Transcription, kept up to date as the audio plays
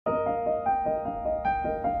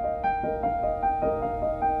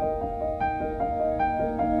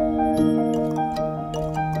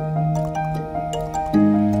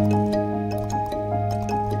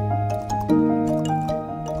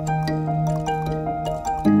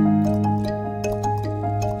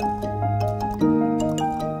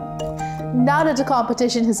Now that the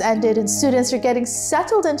competition has ended and students are getting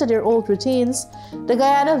settled into their old routines, the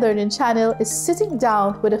Guyana Learning Channel is sitting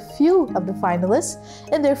down with a few of the finalists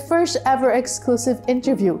in their first ever exclusive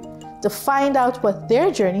interview to find out what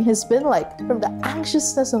their journey has been like, from the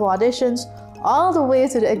anxiousness of auditions all the way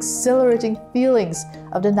to the exhilarating feelings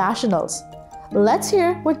of the nationals. Let's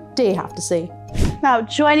hear what they have to say. Now,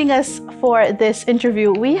 joining us for this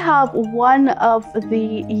interview, we have one of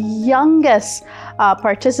the youngest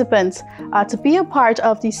participants to be a part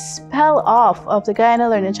of the Spell Off of the Guyana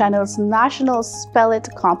Learning Channel's National Spell It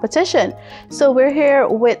competition. So we're here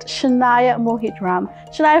with Shania Mohitram.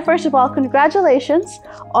 Shania, first of all, congratulations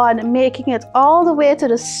on making it all the way to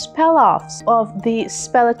the Spell Offs of the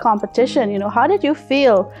Spell It competition. You know, how did you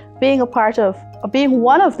feel being a part of, being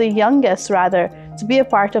one of the youngest rather, to be a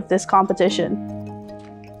part of this competition?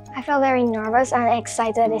 I felt very nervous and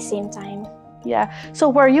excited at the same time. Yeah. So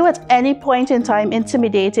were you at any point in time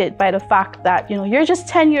intimidated by the fact that, you know, you're just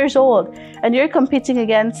 10 years old and you're competing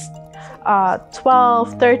against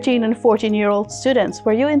 12, 13 and 14-year-old students?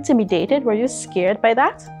 Were you intimidated? Were you scared by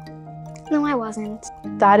that? No, I wasn't.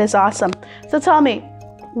 That is awesome. So tell me,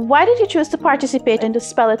 why did you choose to participate in the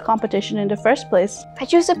Spell It competition in the first place? I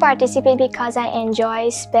choose to participate because I enjoy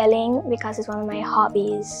spelling, because it's one of my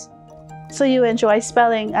hobbies. So you enjoy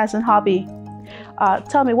spelling as a hobby.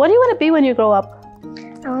 Tell me, what do you want to be when you grow up?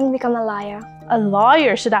 I want to become a lawyer. A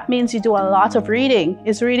lawyer, so that means you do a lot of reading.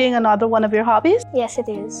 Is reading another one of your hobbies? Yes, it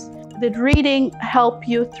is. Did reading help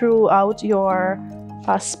you throughout your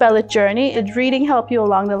Spell It journey? Did reading help you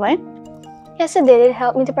along the line? Yes, it did. It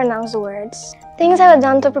helped me to pronounce the words. Things I had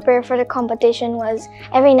done to prepare for the competition was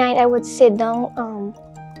every night I would sit down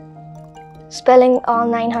spelling all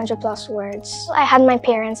 900 plus words. I had my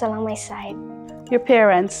parents along my side. Your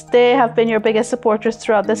parents, they have been your biggest supporters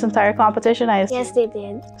throughout this entire competition, I assume? Yes, they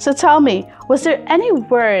did. So tell me, was there any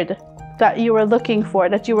word that you were looking for,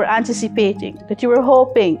 that you were anticipating, that you were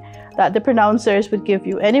hoping that the pronouncers would give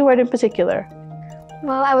you? Any word in particular?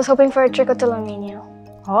 Well, I was hoping for a trichotillomania.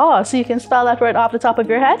 Oh, so you can spell that word off the top of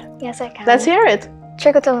your head? Yes, I can. Let's hear it.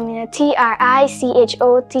 Trichotillomania.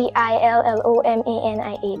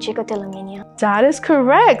 Trichotillomania. Trichotillomania. That is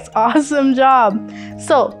correct. Awesome job.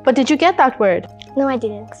 So, but did you get that word? No, I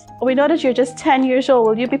didn't. We know that you're just 10 years old.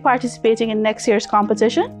 Will you be participating in next year's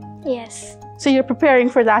competition? Yes. So you're preparing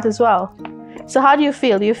for that as well. So how do you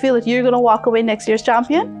feel? Do you feel that you're going to walk away next year's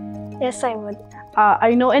champion? Yes, I would.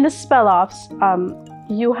 I know in the spell-offs,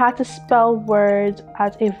 you had to spell words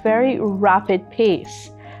at a very rapid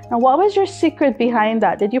pace. Now, what was your secret behind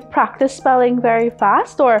that? Did you practice spelling very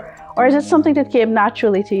fast, or is it something that came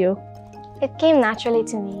naturally to you? It came naturally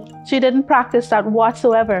to me. So you didn't practice that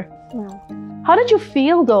whatsoever? No. How did you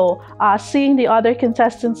feel though, seeing the other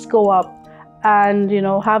contestants go up and, you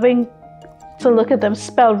know, having to look at them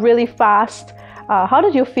spell really fast? How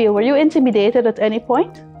did you feel? Were you intimidated at any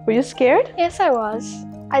point? Were you scared? Yes, I was.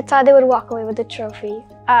 I thought they would walk away with the trophy.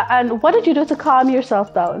 And what did you do to calm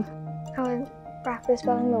yourself down? I would practice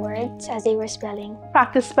spelling the words as they were spelling.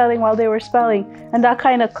 Practice spelling while they were spelling, and that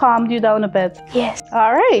kind of calmed you down a bit? Yes.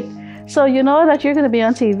 All right. So you know that you're going to be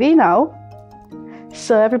on TV now.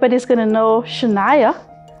 So everybody's going to know Shania,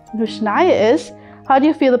 who Shania is. How do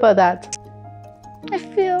you feel about that? I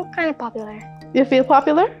feel kind of popular. You feel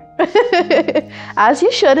popular? As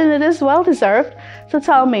you should, and it is well deserved. So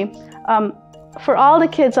tell me, for all the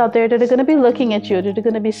kids out there that are going to be looking at you, that are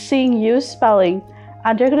going to be seeing you spelling,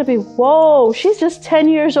 and they're going to be, whoa, she's just 10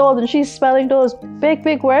 years old and she's spelling those big,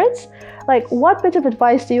 big words. Like, what bit of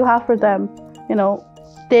advice do you have for them? You know,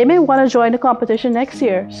 they may want to join the competition next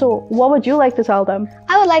year. So what would you like to tell them?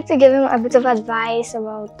 I would like to give them a bit of advice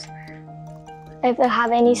about if they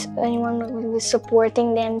have anyone who is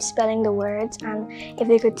supporting them spelling the words, and if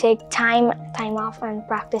they could take time off and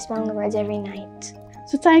practice spelling the words every night.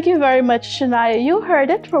 So thank you very much, Shania. You heard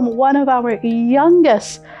it from one of our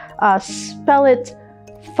youngest Spell It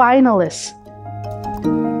finalists.